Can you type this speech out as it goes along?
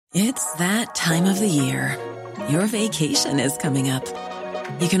It's that time of the year. Your vacation is coming up.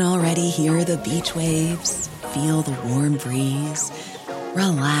 You can already hear the beach waves, feel the warm breeze,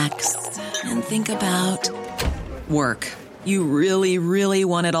 relax, and think about work. You really, really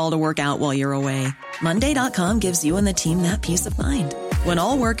want it all to work out while you're away. Monday.com gives you and the team that peace of mind. When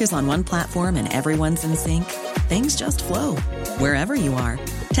all work is on one platform and everyone's in sync, things just flow. Wherever you are,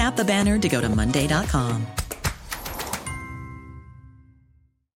 tap the banner to go to Monday.com.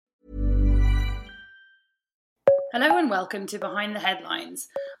 Hello and welcome to Behind the Headlines,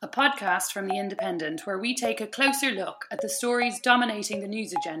 a podcast from The Independent where we take a closer look at the stories dominating the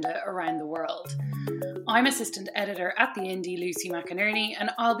news agenda around the world. I'm assistant editor at The Indie, Lucy McInerney,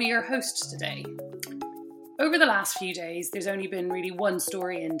 and I'll be your host today. Over the last few days, there's only been really one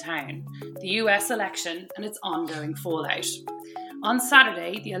story in town, the US election and its ongoing fallout. On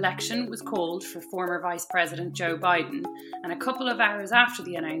Saturday, the election was called for former Vice President Joe Biden, and a couple of hours after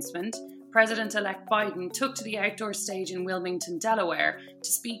the announcement, President-elect Biden took to the outdoor stage in Wilmington, Delaware,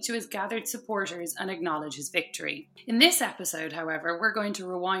 to speak to his gathered supporters and acknowledge his victory. In this episode, however, we're going to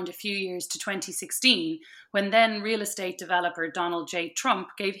rewind a few years to 2016, when then real estate developer Donald J. Trump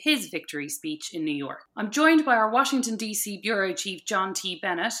gave his victory speech in New York. I'm joined by our Washington, D.C. Bureau Chief John T.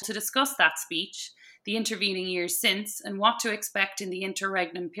 Bennett to discuss that speech, the intervening years since, and what to expect in the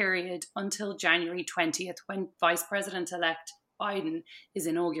interregnum period until January 20th, when Vice President-elect Biden is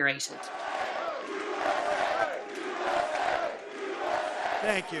inaugurated.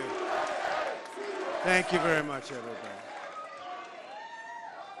 Thank you. Thank you very much, everybody.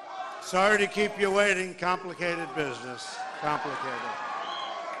 Sorry to keep you waiting. Complicated business. Complicated.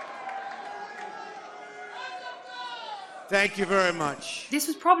 Thank you very much. This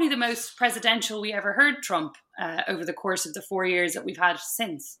was probably the most presidential we ever heard Trump over the course of the 4 years that we've had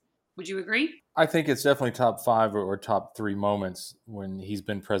since. Would you agree? I think it's definitely top five or top three moments when he's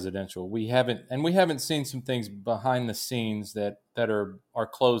been presidential. We haven't seen some things behind the scenes that are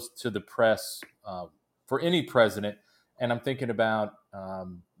closed to the press for any president. And I'm thinking about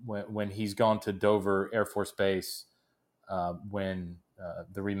when he's gone to Dover Air Force Base, when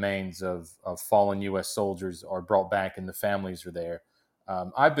the remains of fallen U.S. soldiers are brought back and the families are there.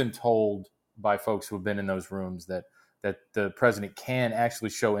 I've been told by folks who have been in those rooms that the president can actually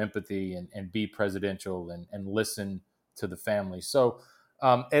show empathy and be presidential and listen to the family. So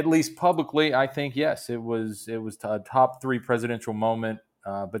at least publicly, I think, yes, it was a top three presidential moment.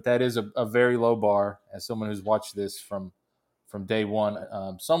 But that is a very low bar as someone who's watched this from day one,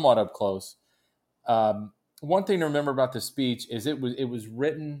 somewhat up close. One thing to remember about the speech is it was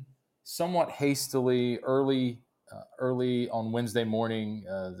written somewhat hastily early on Wednesday morning,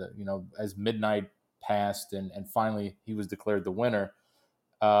 as midnight passed and finally he was declared the winner.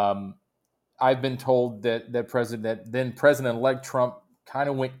 I've been told that then President-elect Trump kind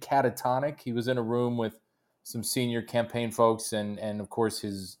of went catatonic. He was in a room with some senior campaign folks and of course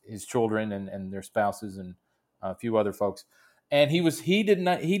his children and their spouses and a few other folks. And he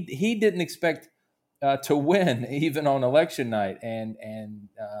didn't expect to win even on election night. And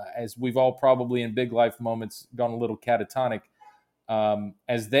as we've all probably in big life moments gone a little catatonic,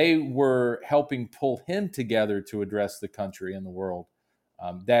 as they were helping pull him together to address the country and the world.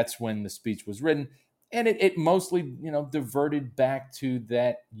 That's when the speech was written. And it mostly, diverted back to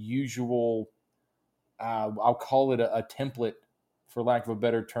that usual, I'll call it a template, for lack of a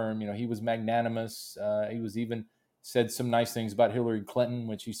better term. He was magnanimous. He was even said some nice things about Hillary Clinton,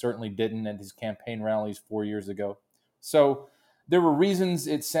 which he certainly didn't at his campaign rallies 4 years ago. So there were reasons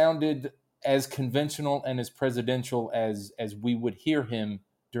it sounded as conventional and as presidential as we would hear him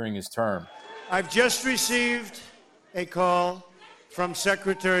during his term. I've just received a call from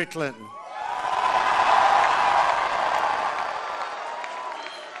Secretary Clinton.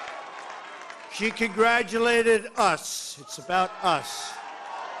 She congratulated us, it's about us,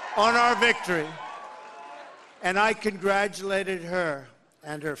 on our victory. And I congratulated her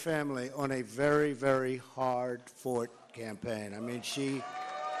and her family on a very, very hard-fought campaign. I mean, she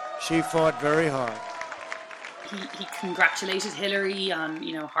fought very hard. He congratulated Hillary on,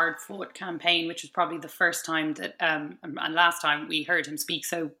 hard-fought campaign, which was probably the first time that, and last time we heard him speak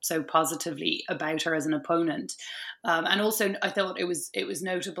so positively about her as an opponent. And also, I thought it was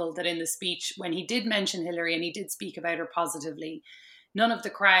notable that in the speech, when he did mention Hillary and he did speak about her positively, none of the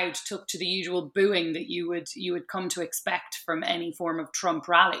crowd took to the usual booing that you would come to expect from any form of Trump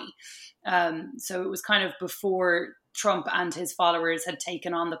rally. So it was kind of before Trump and his followers had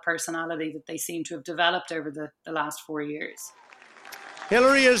taken on the personality that they seem to have developed over the last 4 years.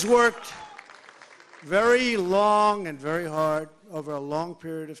 Hillary has worked very long and very hard over a long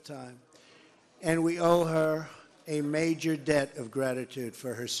period of time, and we owe her a major debt of gratitude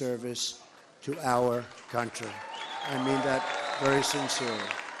for her service to our country. I mean that very sincerely.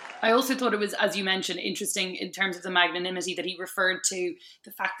 I also thought it was, as you mentioned, interesting in terms of the magnanimity that he referred to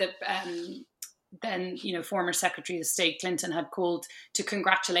the fact that then, former Secretary of State Clinton had called to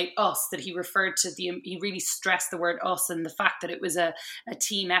congratulate us, that he referred to he really stressed the word us and the fact that it was a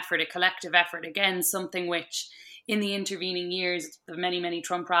team effort, a collective effort. Again, something which in the intervening years, the many, many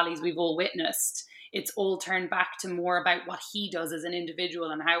Trump rallies we've all witnessed, it's all turned back to more about what he does as an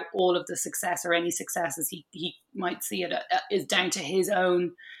individual and how all of the success or any success as he might see it is down to his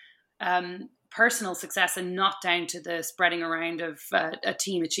own personal success and not down to the spreading around of a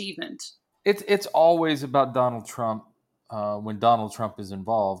team achievement. It's always about Donald Trump when Donald Trump is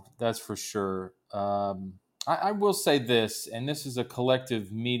involved. That's for sure. I will say this, and this is a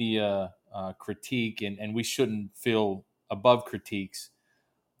collective media critique, and we shouldn't feel above critiques.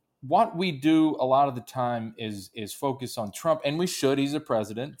 What we do a lot of the time is focus on Trump, and we should. He's a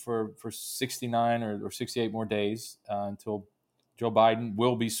president for 69 or 68 more days until Joe Biden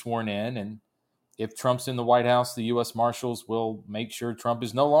will be sworn in. And if Trump's in the White House, the U.S. Marshals will make sure Trump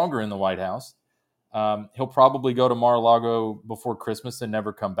is no longer in the White House. He'll probably go to Mar-a-Lago before Christmas and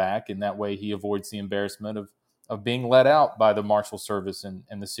never come back, and that way he avoids the embarrassment of being let out by the Marshal Service and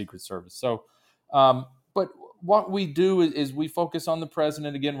the Secret Service. So, but what we do is we focus on the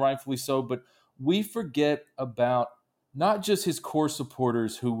president, again, rightfully so, but we forget about not just his core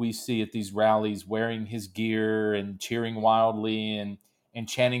supporters who we see at these rallies wearing his gear and cheering wildly and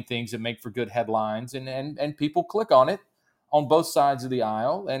chanting things that make for good headlines, and people click on it on both sides of the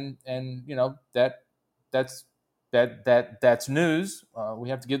aisle, and that's news. We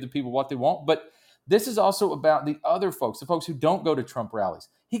have to give the people what they want, but this is also about the other folks, the folks who don't go to Trump rallies.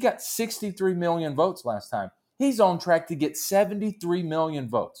 He got 63 million votes last time. He's on track to get 73 million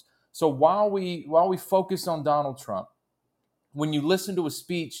votes. So while we focus on Donald Trump, when you listen to a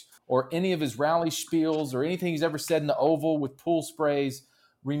speech or any of his rally spiels or anything he's ever said in the Oval with pool sprays,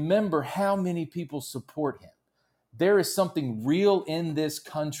 remember how many people support him. There is something real in this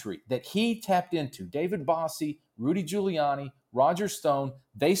country that he tapped into. David Bossie, Rudy Giuliani, Roger Stone,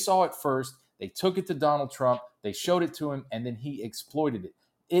 they saw it first. They took it to Donald Trump. They showed it to him, and then he exploited it.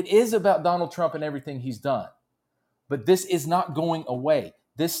 It is about Donald Trump and everything he's done. But this is not going away.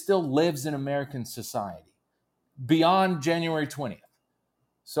 This still lives in American society beyond January 20th.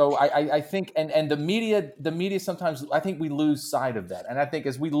 So I think, and the media sometimes, I think we lose sight of that. And I think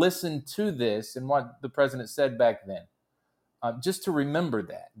as we listen to this and what the president said back then, just to remember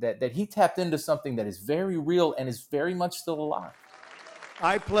that he tapped into something that is very real and is very much still alive.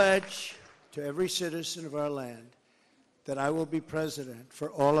 I pledge to every citizen of our land that I will be president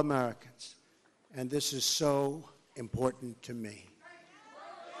for all Americans. And this is so important to me.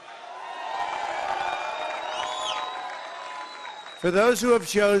 For those who have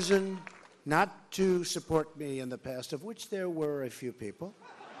chosen not to support me in the past, of which there were a few people,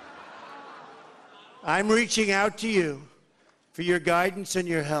 I'm reaching out to you for your guidance and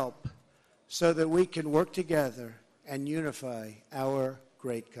your help so that we can work together and unify our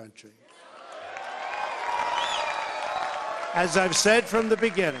great country. As I've said from the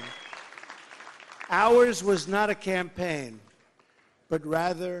beginning, ours was not a campaign, but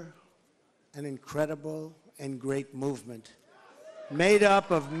rather an incredible and great movement made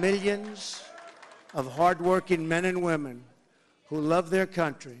up of millions of hardworking men and women who love their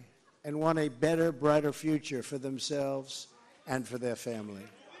country and want a better, brighter future for themselves and for their family.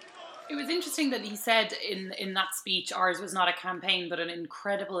 It was interesting that he said in that speech, ours was not a campaign, but an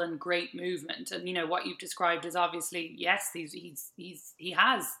incredible and great movement. And, what you've described is obviously, yes, he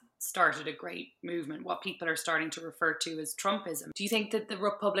has started a great movement, what people are starting to refer to as Trumpism. Do you think that the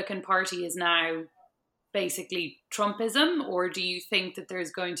Republican Party is now basically Trumpism, or do you think that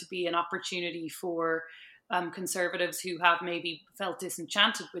there's going to be an opportunity for conservatives who have maybe felt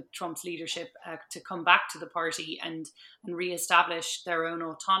disenchanted with Trump's leadership to come back to the party and reestablish their own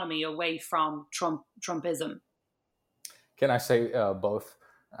autonomy away from Trumpism? Can I say both?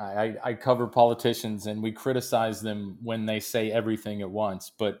 I cover politicians and we criticize them when they say everything at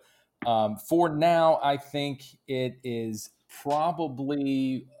once. But for now, I think it is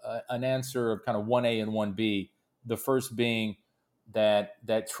probably an answer of kind of 1A and 1B. The first being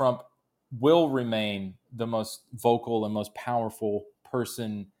that Trump will remain the most vocal and most powerful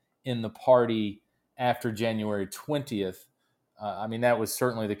person in the party after January 20th. That was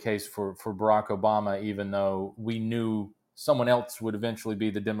certainly the case for Barack Obama, even though we knew someone else would eventually be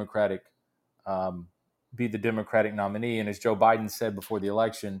the Democratic nominee. And as Joe Biden said before the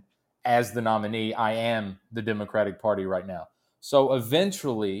election, as the nominee, I am the Democratic Party right now. So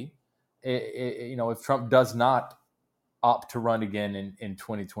eventually, if Trump does not opt to run again in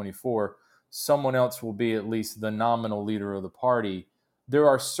 2024, someone else will be at least the nominal leader of the party. There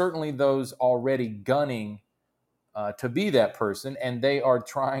are certainly those already gunning to be that person, and they are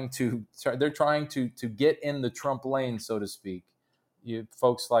trying to get in the Trump lane, so to speak.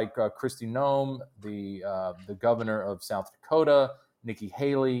 Folks like Kristi Noem, the governor of South Dakota, Nikki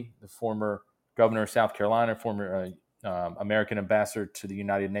Haley, the former governor of South Carolina, former American ambassador to the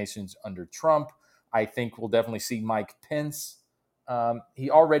United Nations under Trump. I think we'll definitely see Mike Pence. He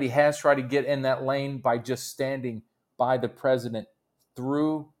already has tried to get in that lane by just standing by the president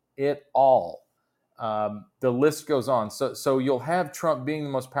through it all. The list goes on. So you'll have Trump being the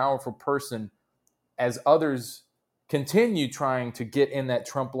most powerful person as others continue trying to get in that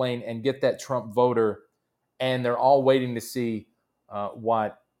Trump lane and get that Trump voter. And they're all waiting to see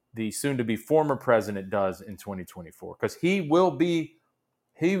what the soon-to-be former president does in 2024, because he will be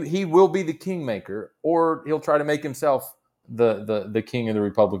the kingmaker, or he'll try to make himself the king of the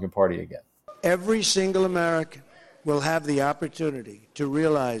Republican Party again. Every single American will have the opportunity to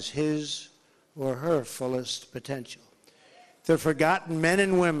realize his or her fullest potential. The forgotten men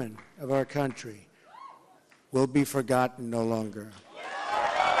and women of our country will be forgotten no longer.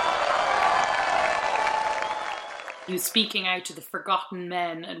 You speaking out to the forgotten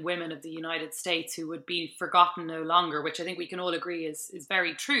men and women of the United States who would be forgotten no longer, which I think we can all agree is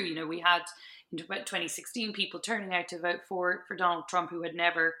very true. We had in 2016 people turning out to vote for Donald Trump who had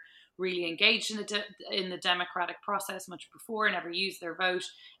never really engaged in the democratic process much before, never used their vote.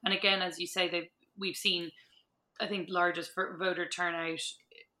 And again, as you say, we've seen, I think, largest voter turnout,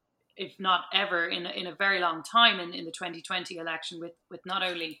 if not ever, in a very long time in the 2020 election, with not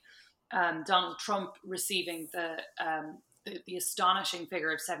only Donald Trump receiving the astonishing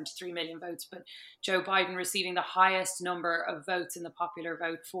figure of 73 million votes, but Joe Biden receiving the highest number of votes in the popular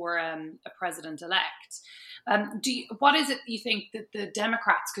vote for a president-elect. What is it you think that the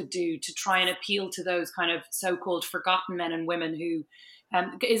Democrats could do to try and appeal to those kind of so-called forgotten men and women who,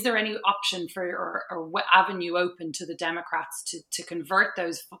 is there any option for or avenue open to the Democrats to convert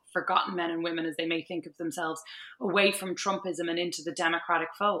those forgotten men and women, as they may think of themselves, away from Trumpism and into the Democratic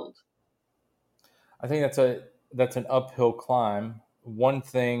fold? I think that's an uphill climb. One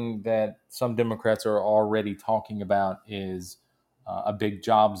thing that some Democrats are already talking about is a big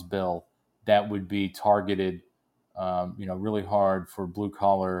jobs bill that would be targeted, really hard for blue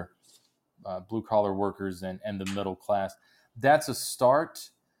collar workers and the middle class. That's a start.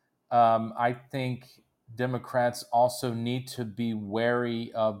 I think Democrats also need to be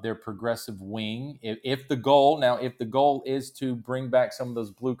wary of their progressive wing. If the goal is to bring back some of those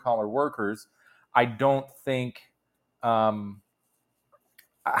blue collar workers, I don't think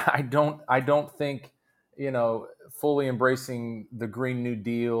fully embracing the Green New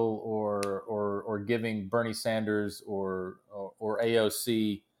Deal or giving Bernie Sanders or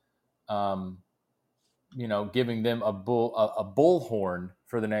AOC, giving them a bullhorn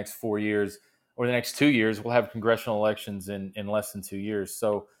for the next 4 years or the next 2 years. We'll have congressional elections in less than 2 years.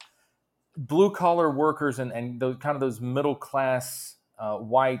 So blue collar workers and those kind of those middle class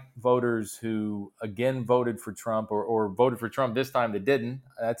white voters who again voted for Trump or voted for Trump this time that didn't.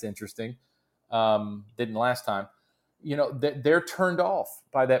 That's interesting. Didn't last time. They're turned off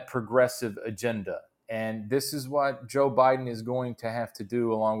by that progressive agenda. And this is what Joe Biden is going to have to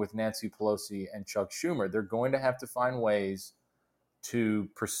do along with Nancy Pelosi and Chuck Schumer. They're going to have to find ways to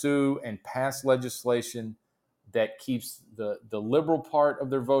pursue and pass legislation that keeps the liberal part of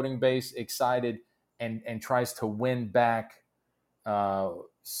their voting base excited and tries to win back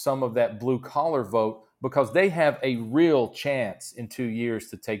some of that blue collar vote, because they have a real chance in 2 years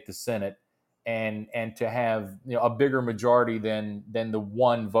to take the Senate and to have a bigger majority than the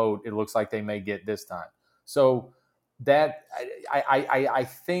one vote it looks like they may get this time. So that I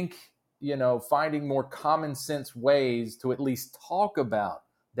think finding more common sense ways to at least talk about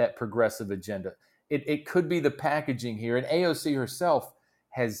that progressive agenda. It could be the packaging here, and AOC herself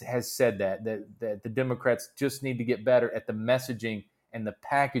has said that the Democrats just need to get better at the messaging and the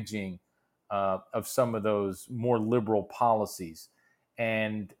packaging of some of those more liberal policies.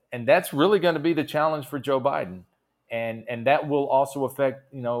 And that's really going to be the challenge for Joe Biden. And that will also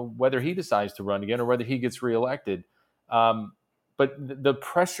affect, whether he decides to run again or whether he gets reelected. But the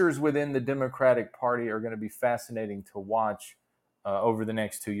pressures within the Democratic Party are going to be fascinating to watch over the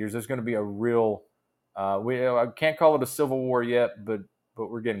next 2 years. There's going to be a real, I can't call it a civil war yet, but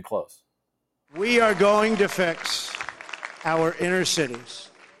we're getting close. We are going to fix our inner cities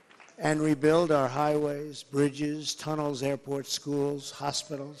and rebuild our highways, bridges, tunnels, airports, schools,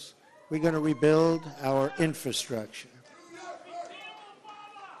 hospitals. We're going to rebuild our infrastructure.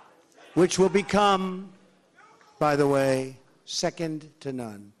 which will become, by the way, second to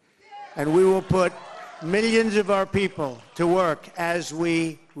none. And we will put millions of our people to work as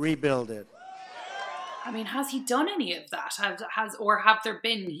we rebuild it. I mean, has he done any of that? Have there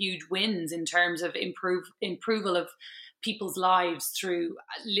been huge wins in terms of improval of people's lives through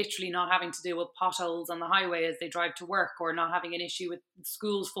literally not having to deal with potholes on the highway as they drive to work, or not having an issue with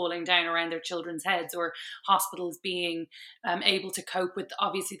schools falling down around their children's heads, or hospitals being able to cope with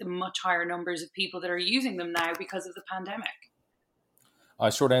obviously the much higher numbers of people that are using them now because of the pandemic?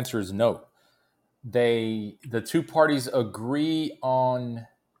 Short answer is no. The two parties agree on,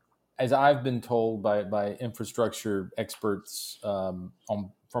 as I've been told by infrastructure experts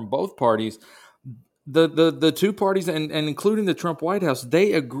from both parties, the two parties and including the Trump White House,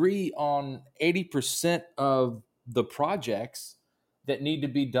 they agree on 80% of the projects that need to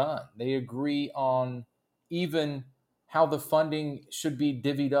be done. They agree on even how the funding should be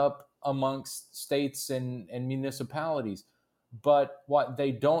divvied up amongst states and municipalities. But what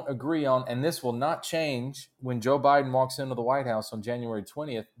they don't agree on, and this will not change when Joe Biden walks into the White House on January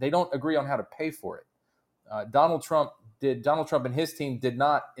 20th, they don't agree on how to pay for it. Donald Trump and his team did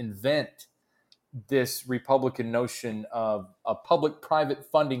not invent this Republican notion of a public-private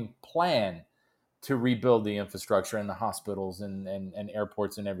funding plan to rebuild the infrastructure and the hospitals and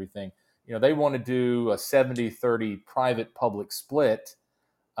airports and everything. You know, they want to do a 70-30 private-public split,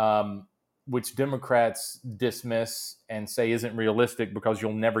 which Democrats dismiss and say isn't realistic because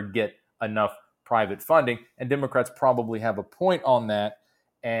you'll never get enough private funding. And Democrats probably have a point on that.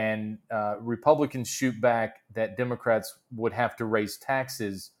 And Republicans shoot back that Democrats would have to raise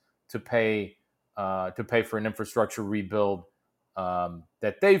taxes to pay for an infrastructure rebuild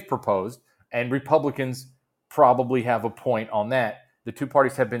that they've proposed. And Republicans probably have a point on that. The two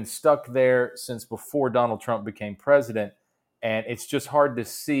parties have been stuck there since before Donald Trump became president. And it's just hard to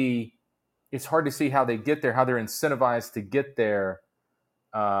see. It's hard to see how they get there, how they're incentivized to get there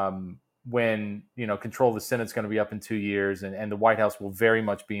when, control of the Senate's going to be up in 2 years and the White House will very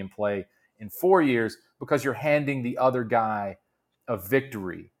much be in play in 4 years, because you're handing the other guy a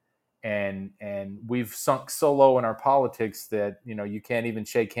victory. And we've sunk so low in our politics that, you can't even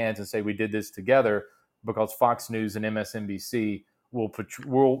shake hands and say we did this together, because Fox News and MSNBC will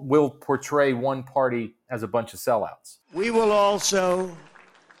portray one party as a bunch of sellouts. We will also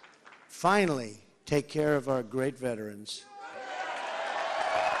finally take care of our great veterans.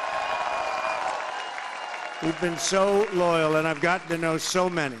 We've been so loyal, and I've gotten to know so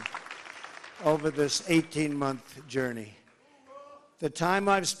many over this 18-month journey. The time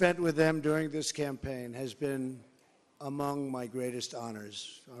I've spent with them during this campaign has been among my greatest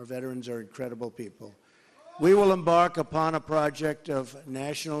honors. Our veterans are incredible people. We will embark upon a project of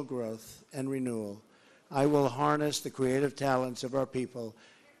national growth and renewal. I will harness the creative talents of our people,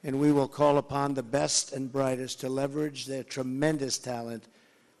 and we will call upon the best and brightest to leverage their tremendous talent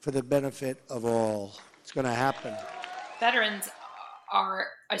for the benefit of all. It's going to happen. Veterans are,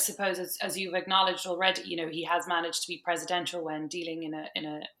 I suppose, as you've acknowledged already, he has managed to be presidential when dealing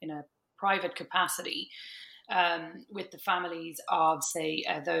in a private capacity with the families of, say,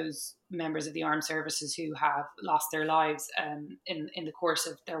 those members of the armed services who have lost their lives in the course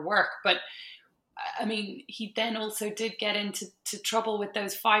of their work. But I mean, he then also did get into trouble with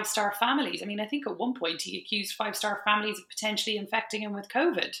those 5-star families. I mean, I think at one point he accused 5-star families of potentially infecting him with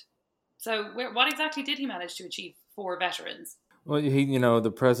COVID. So what exactly did he manage to achieve for veterans? Well,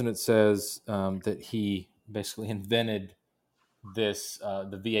 the president says that he basically invented this,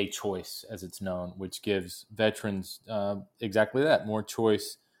 the VA choice, as it's known, which gives veterans exactly that, more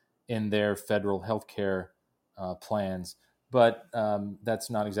choice in their federal health care plans. But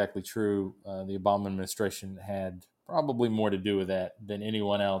that's not exactly true. The Obama administration had probably more to do with that than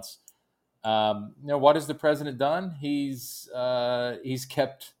anyone else. What has the president done? He's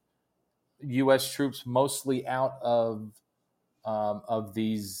kept U.S. troops mostly out of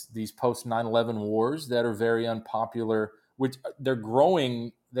these post 9/11 wars that are very unpopular. Which they're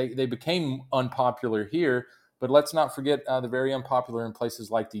growing. They became unpopular here, but let's not forget they're very unpopular in places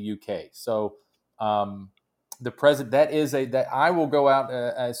like the UK. So. The president, that I will go out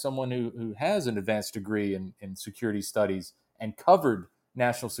as someone who has an advanced degree in security studies and covered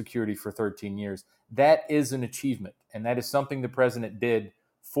national security for 13 years. That is an achievement, and that is something the president did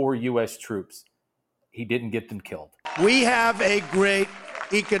for U.S. troops. He didn't get them killed. We have a great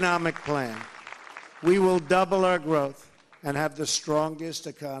economic plan. We will double our growth and have the strongest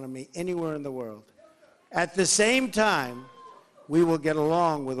economy anywhere in the world. At the same time, we will get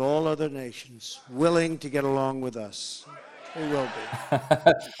along with all other nations willing to get along with us. He will be.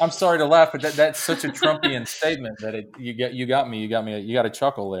 I'm sorry to laugh, but that's such a Trumpian statement that you got me. You got a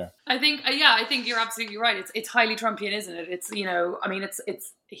chuckle there. I think you're absolutely right. It's highly Trumpian, isn't it? It's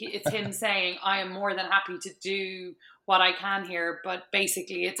it's him saying, I am more than happy to do what I can here, but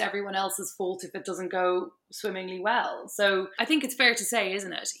basically it's everyone else's fault if it doesn't go swimmingly well. So I think it's fair to say,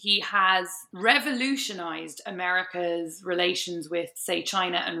 isn't it? He has revolutionized America's relations with, say,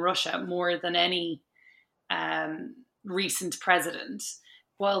 China and Russia more than any recent president,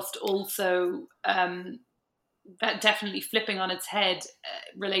 whilst also that definitely flipping on its head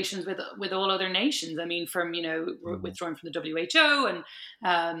relations with all other nations. I mean, from withdrawing from the WHO and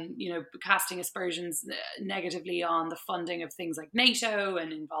casting aspersions negatively on the funding of things like NATO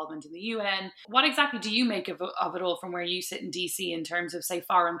and involvement in the UN. What exactly do you make of it all from where you sit in DC in terms of, say,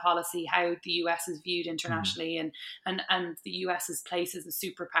 foreign policy, how the US is viewed internationally, and the US's place as a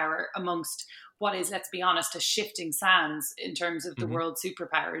superpower amongst what is, let's be honest, a shifting sands in terms of the world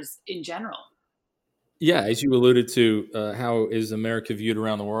superpowers in general? Yeah, as you alluded to, how is America viewed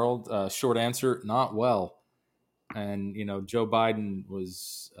around the world? Short answer, not well. And, Joe Biden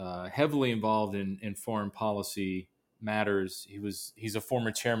was heavily involved in foreign policy matters. He's a former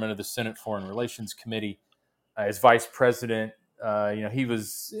chairman of the Senate Foreign Relations Committee. As vice president, he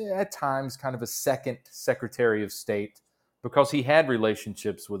was at times kind of a second Secretary of State because he had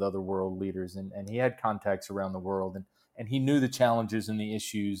relationships with other world leaders and he had contacts around the world and he knew the challenges and the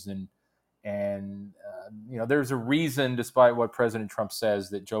issues and there's a reason, despite what President Trump says,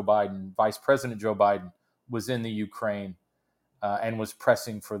 that Vice President Joe Biden, was in the Ukraine and was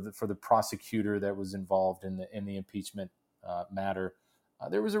pressing for the prosecutor that was involved in the impeachment matter.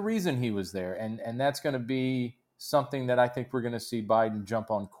 There was a reason he was there, and that's going to be something that I think we're going to see Biden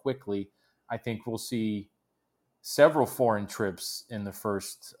jump on quickly. I think we'll see several foreign trips in the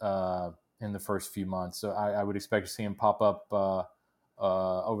first few months. So I would expect to see him pop up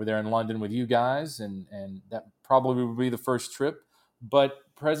over there in London with you guys, and that probably would be the first trip. But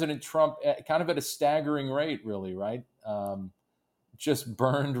President Trump, kind of at a staggering rate, really, right? Just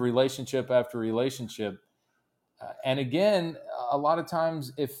burned relationship after relationship. And again, a lot of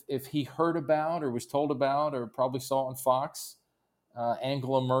times, if he heard about or was told about or probably saw on Fox,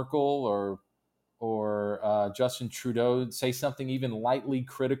 Angela Merkel or Justin Trudeau say something even lightly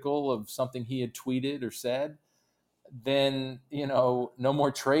critical of something he had tweeted or said, then no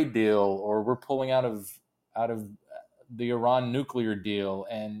more trade deal, or we're pulling out of the Iran nuclear deal.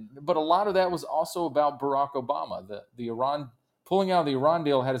 But a lot of that was also about Barack Obama. The Iran pulling out of the Iran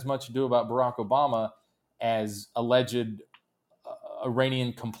deal had as much to do about Barack Obama as alleged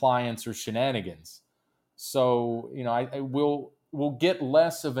Iranian compliance or shenanigans. So we'll get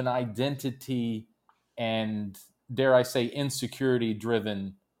less of an identity and, dare I say, insecurity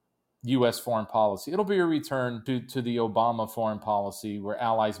driven U.S. foreign policy. It'll be a return to the Obama foreign policy where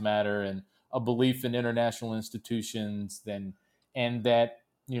allies matter and a belief in international institutions, and that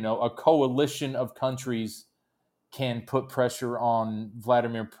a coalition of countries can put pressure on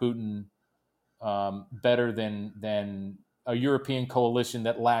Vladimir Putin better than a European coalition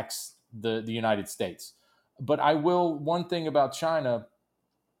that lacks the United States. But one thing about China,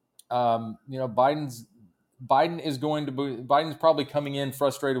 Biden's probably coming in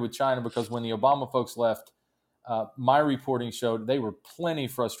frustrated with China because when the Obama folks left, my reporting showed they were plenty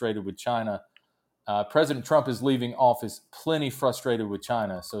frustrated with China. President Trump is leaving office plenty frustrated with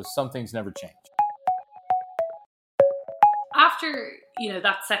China, so some things never change. After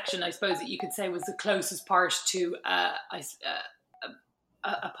that section, I suppose that you could say was the closest part to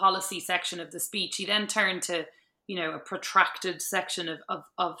a policy section of the speech, he then turned to a protracted section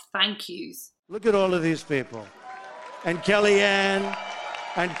of thank yous. Look at all of these people. And Kellyanne,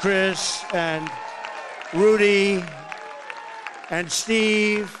 and Chris, and Rudy, and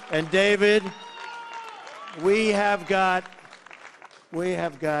Steve, and David. We have got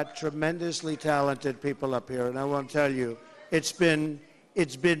tremendously talented people up here, and I want to tell you, it's been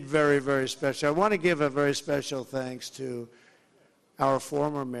very, very special. I want to give a very special thanks to our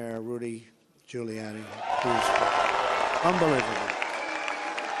former mayor, Rudy Giuliani, who's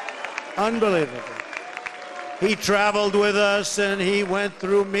unbelievable. He traveled with us and he went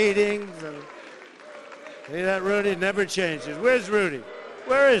through meetings. See that Rudy never changes. Where's Rudy?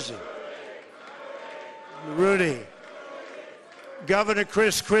 Where is he? Rudy. Governor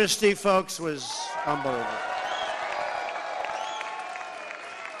Chris Christie, folks, was unbelievable.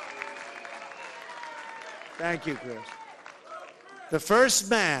 Thank you, Chris. The first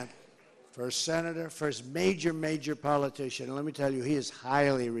man, first senator, first major politician, and let me tell you, he is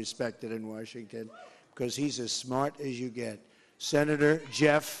highly respected in Washington because he's as smart as you get. Senator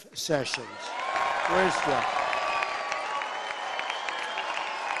Jeff Sessions. Where's Jeff?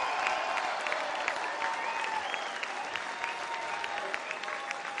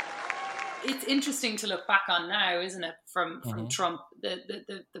 interesting to look back on now, isn't it? From Trump,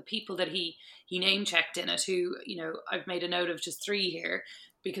 the people that he name checked in it, who, I've made a note of just 3 here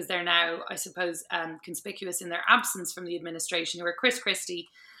because they're now, I suppose, conspicuous in their absence from the administration, who are Chris Christie,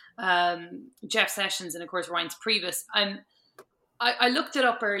 Jeff Sessions, and of course Reince Priebus. I looked it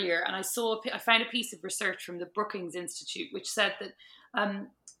up earlier, and I found a piece of research from the Brookings Institute, which said that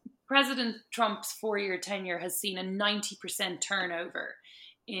President Trump's 4-year tenure has seen a 90% turnover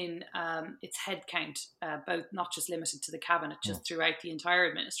in its headcount, both not just limited to the cabinet, just throughout the entire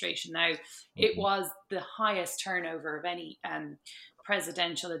administration. Now, it was the highest turnover of any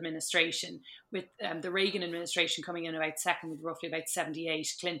presidential administration, with the Reagan administration coming in about second with roughly about 78,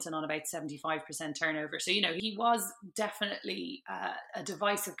 Clinton on about 75% turnover. So, he was definitely a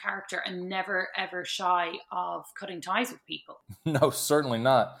divisive character and never, ever shy of cutting ties with people. No, certainly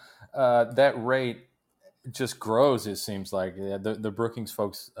not. That rate just grows, it seems like. The Brookings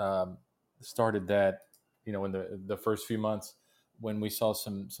folks started that, in the first few months when we saw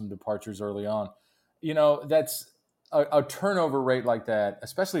some departures early on. That's a turnover rate like that,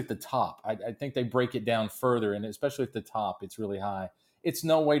 especially at the top. I think they break it down further, and especially at the top, it's really high. It's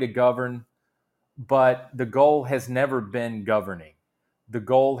no way to govern, but the goal has never been governing. The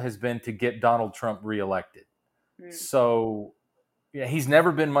goal has been to get Donald Trump reelected. So, yeah, he's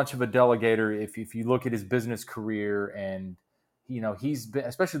never been much of a delegator. If you look at his business career, and he's been,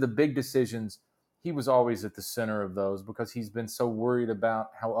 especially the big decisions, he was always at the center of those because he's been so worried about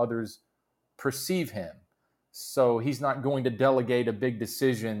how others perceive him. So he's not going to delegate a big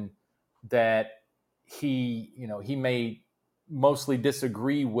decision that he may mostly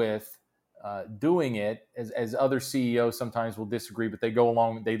disagree with doing it, as other CEOs sometimes will disagree, but they go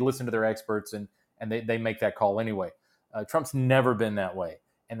along, they listen to their experts, and they make that call anyway. Trump's never been that way,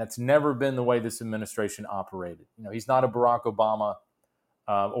 and that's never been the way this administration operated. He's not a Barack Obama,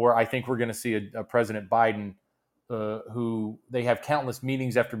 or I think we're going to see a President Biden who they have countless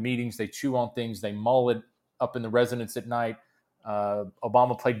meetings after meetings. They chew on things, they mull it up in the residence at night.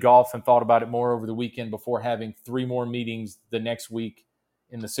 Obama played golf and thought about it more over the weekend before having 3 more meetings the next week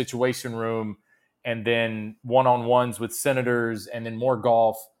in the Situation Room, and then one-on-ones with senators, and then more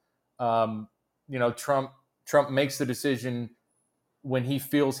golf. Trump makes the decision when he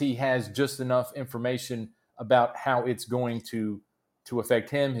feels he has just enough information about how it's going to affect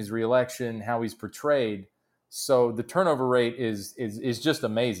him, his reelection, how he's portrayed. So the turnover rate is just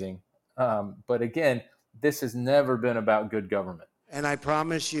amazing. But again, this has never been about good government. And I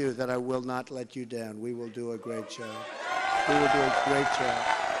promise you that I will not let you down. We will do a great job. We will do a great job.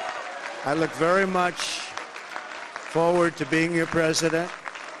 I look very much forward to being your president.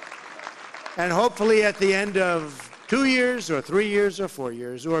 And hopefully at the end of 2 years or 3 years or 4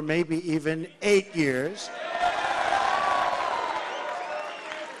 years, or maybe even 8 years,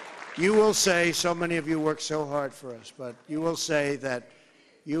 you will say, so many of you worked so hard for us, but you will say that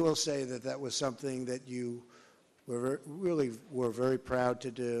that was something that you were very proud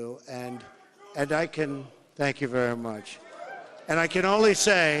to do, and I can thank you very much. And I can only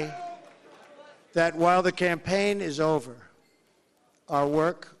say that while the campaign is over, our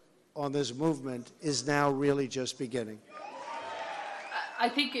work on this movement is now really just beginning. I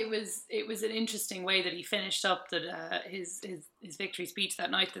think it was an interesting way that he finished up his victory speech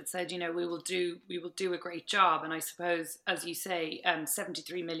that night, that said, we will do a great job. And I suppose, as you say,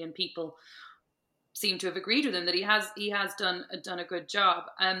 73 million people seem to have agreed with him that he has done a good job.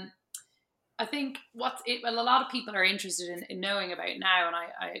 I think a lot of people are interested in knowing about now, and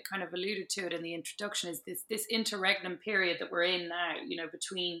I kind of alluded to it in the introduction, is this interregnum period that we're in now,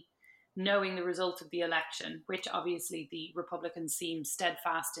 between knowing the result of the election, which obviously the Republicans seem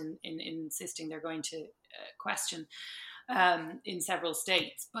steadfast in insisting they're going to question in several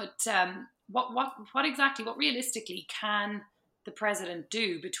states. But what realistically can the president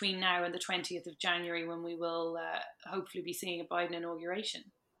do between now and the 20th of January, when we will hopefully be seeing a Biden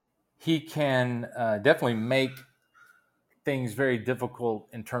inauguration? He can definitely make things very difficult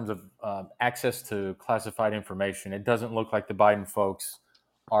in terms of access to classified information. It doesn't look like the Biden folks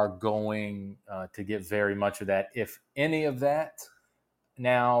are going to get very much of that, if any of that.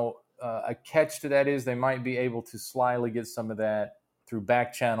 Now, a catch to that is they might be able to slyly get some of that through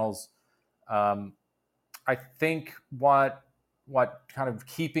back channels. I think what kind of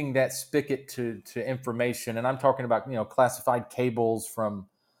keeping that spigot to information, and I'm talking about classified cables from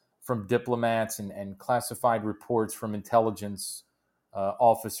diplomats and classified reports from intelligence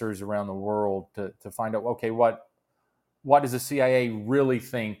officers around the world to find out, okay, what does the CIA really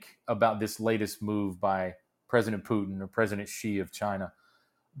think about this latest move by President Putin or President Xi of China?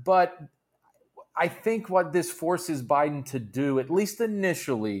 But I think what this forces Biden to do, at least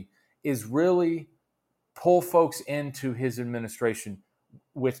initially, is really pull folks into his administration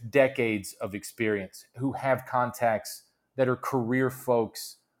with decades of experience who have contacts that are career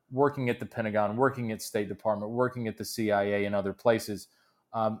folks working at the Pentagon, working at State Department, working at the CIA and other places.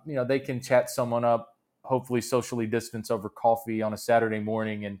 They can chat someone up, hopefully socially distance over coffee on a Saturday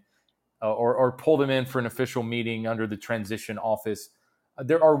morning, and or pull them in for an official meeting under the transition office.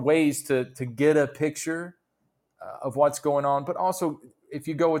 There are ways to get a picture of what's going on, but also if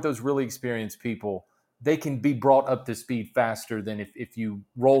you go with those really experienced people, they can be brought up to speed faster than if you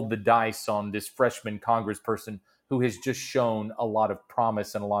rolled the dice on this freshman congressperson who has just shown a lot of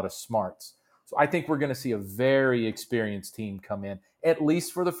promise and a lot of smarts. So I think we're going to see a very experienced team come in, at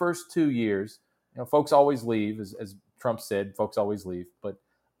least for the first 2 years. Folks always leave, as Trump said, folks always leave. But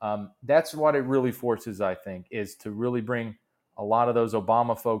that's what it really forces, I think, is to really bring a lot of those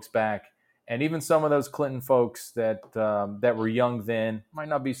Obama folks back. And even some of those Clinton folks that were young then, might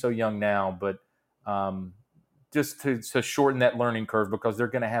not be so young now, but just to shorten that learning curve, because they're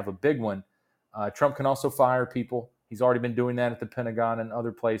going to have a big one. Trump can also fire people. He's already been doing that at the Pentagon and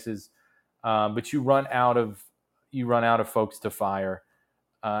other places. But you run out of folks to fire.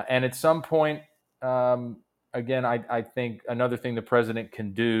 And at some point, again, I think another thing the president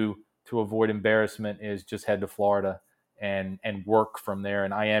can do to avoid embarrassment is just head to Florida and work from there.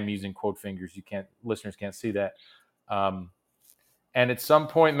 And I am using quote fingers. Listeners can't see that. And at some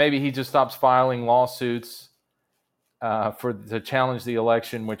point, maybe he just stops filing lawsuits to challenge the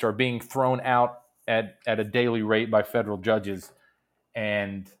election, which are being thrown out at a daily rate by federal judges.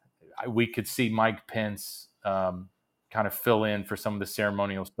 And we could see Mike Pence kind of fill in for some of the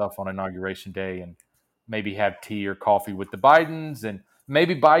ceremonial stuff on Inauguration Day and maybe have tea or coffee with the Bidens. And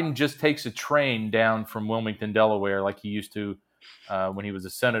maybe Biden just takes a train down from Wilmington, Delaware, like he used to when he was a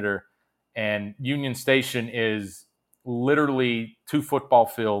senator. And Union Station is literally 2 football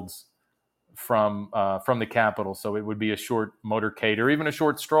fields from the Capitol. So it would be a short motorcade or even a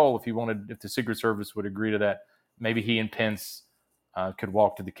short stroll if the Secret Service would agree to that. Maybe he and Pence could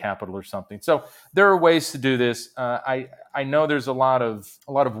walk to the Capitol or something. So there are ways to do this. I know there's a lot of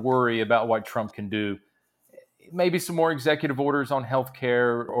worry about what Trump can do. Maybe some more executive orders on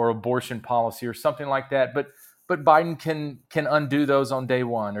healthcare or abortion policy or something like that. But Biden can undo those on day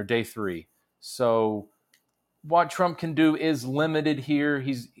 1 or day 3. So what Trump can do is limited here.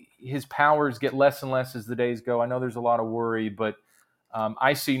 His powers get less and less as the days go. I know there's a lot of worry, but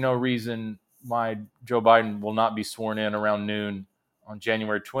I see no reason why Joe Biden will not be sworn in around noon on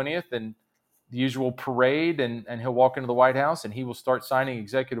January 20th, and the usual parade, and he'll walk into the White House and he will start signing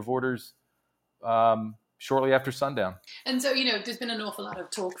executive orders shortly after sundown. And so, there's been an awful lot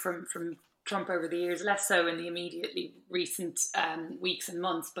of talk from Trump over the years, less so in the immediately recent weeks and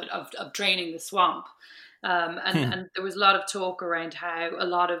months, but of draining the swamp. And there was a lot of talk around how a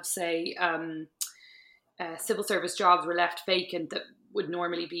lot of, say, civil service jobs were left vacant that would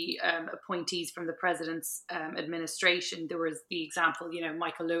normally be appointees from the president's administration. There was the example,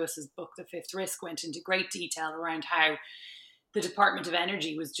 Michael Lewis's book, The Fifth Risk, went into great detail around how the Department of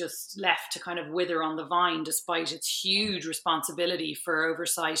Energy was just left to kind of wither on the vine, despite its huge responsibility for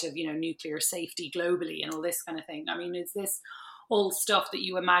oversight of, nuclear safety globally and all this kind of thing. I mean, is this all stuff that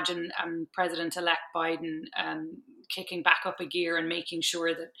you imagine President-elect Biden kicking back up a gear and making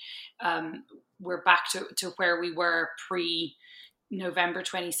sure that we're back to where we were pre-November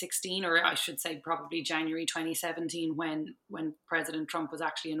 2016, or I should say probably January 2017 when President Trump was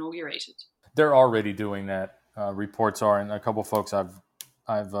actually inaugurated? They're already doing that. Reports are, and a couple of folks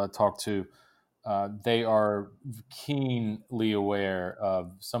I've talked to, they are keenly aware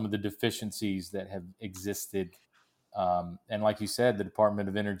of some of the deficiencies that have existed. And like you said, the Department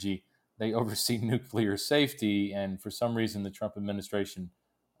of Energy, they oversee nuclear safety. And for some reason, the Trump administration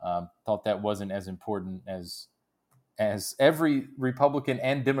thought that wasn't as important as every Republican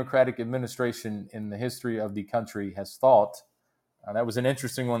and Democratic administration in the history of the country has thought. That was an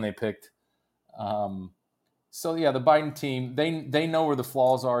interesting one they picked. So yeah, the Biden team, they know where the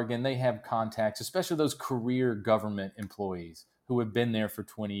flaws are. Again, they have contacts, especially those career government employees who have been there for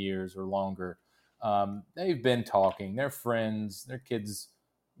 20 years or longer. They've been talking. They're friends. Their kids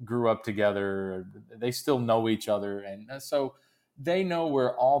grew up together. They still know each other. And so they know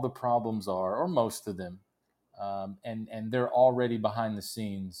where all the problems are, or most of them. And they're already behind the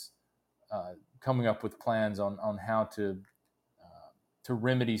scenes coming up with plans on how to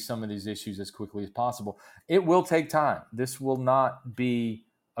remedy some of these issues as quickly as possible. It will take time. This will not be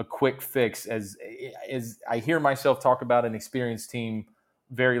a quick fix. As I hear myself talk about an experienced team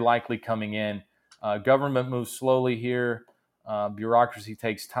very likely coming in. Government moves slowly here. Bureaucracy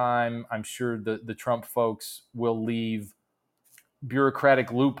takes time. I'm sure the Trump folks will leave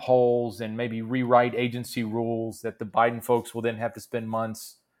bureaucratic loopholes and maybe rewrite agency rules that the Biden folks will then have to spend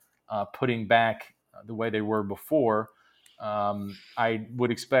months putting back the way they were before. I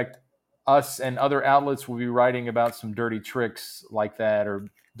would expect us and other outlets will be writing about some dirty tricks like that, or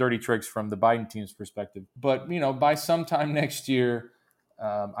dirty tricks from the Biden team's perspective. But, by sometime next year,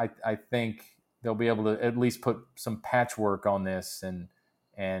 I think they'll be able to at least put some patchwork on this, and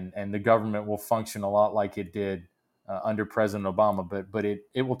the government will function a lot like it did under President Obama, but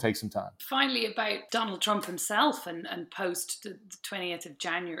it will take some time. Finally, about Donald Trump himself and post the 20th of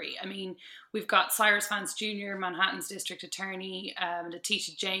January. I mean, we've got Cyrus Vance Jr., Manhattan's district attorney,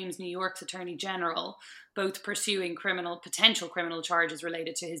 Letitia James, New York's attorney general, both pursuing potential criminal charges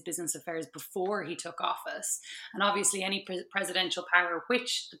related to his business affairs before he took office. And obviously any presidential power,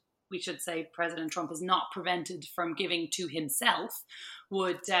 which we should say President Trump is not prevented from giving to himself,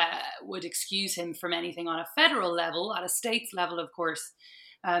 would excuse him from anything on a federal level. At a state's level, of course,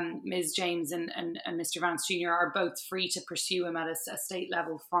 Ms. James and Mr. Vance Jr. are both free to pursue him at a state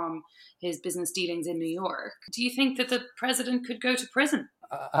level from his business dealings in New York. Do you think that the president could go to prison?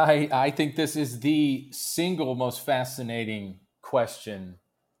 I think this is the single most fascinating question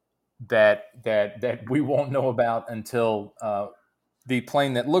that we won't know about until the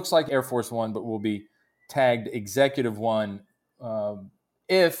plane that looks like Air Force One but will be tagged Executive One,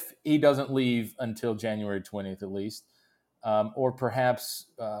 if he doesn't leave until January 20th at least, or perhaps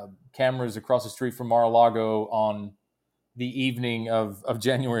cameras across the street from Mar-a-Lago on the evening of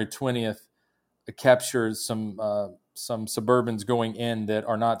January 20th captures some Suburbans going in that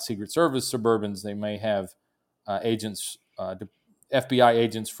are not Secret Service Suburbans. They may have agents, FBI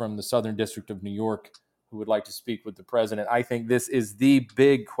agents from the Southern District of New York who would like to speak with the president. I think this is the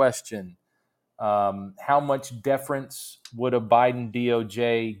big question. How much deference would a Biden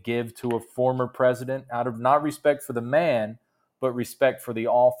DOJ give to a former president out of not respect for the man, but respect for the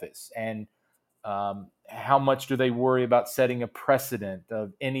office? And how much do they worry about setting a precedent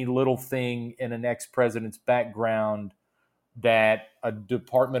of any little thing in an ex-president's background that a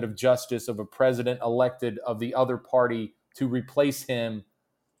Department of Justice of a president elected of the other party to replace him,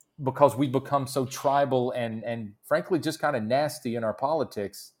 because we become so tribal and frankly just kind of nasty in our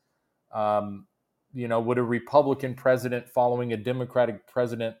politics? Would a Republican president following a Democratic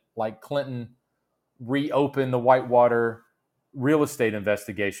president like Clinton reopen the Whitewater real estate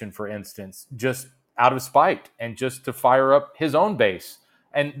investigation, for instance, just out of spite and just to fire up his own base?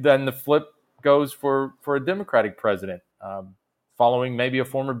 And then the flip goes for a Democratic president following maybe a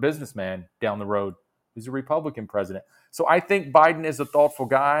former businessman down the road who's a Republican president. So I think Biden is a thoughtful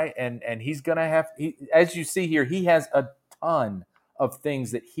guy, and he's going to as you see here, he has a ton of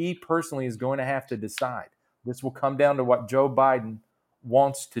things that he personally is going to have to decide. This will come down to what Joe Biden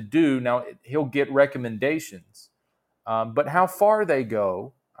wants to do. Now, he'll get recommendations, but how far they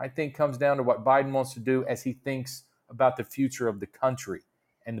go, I think, comes down to what Biden wants to do as he thinks about the future of the country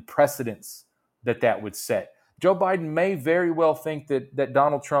and the precedents that would set. Joe Biden may very well think that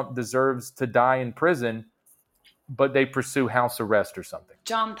Donald Trump deserves to die in prison, but they pursue house arrest or something.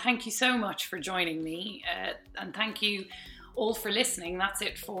 John, thank you so much for joining me, and thank you all for listening. That's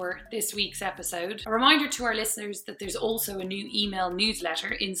it for this week's episode. A reminder to our listeners that there's also a new email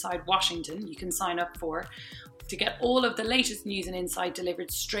newsletter, Inside Washington, you can sign up for to get all of the latest news and insight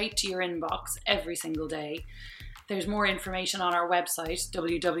delivered straight to your inbox every single day. There's more information on our website,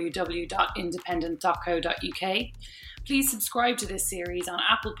 www.independent.co.uk. Please subscribe to this series on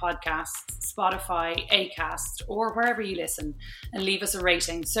Apple Podcasts, Spotify, Acast, or wherever you listen, and leave us a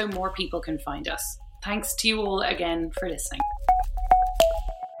rating so more people can find us. Thanks to you all again for listening.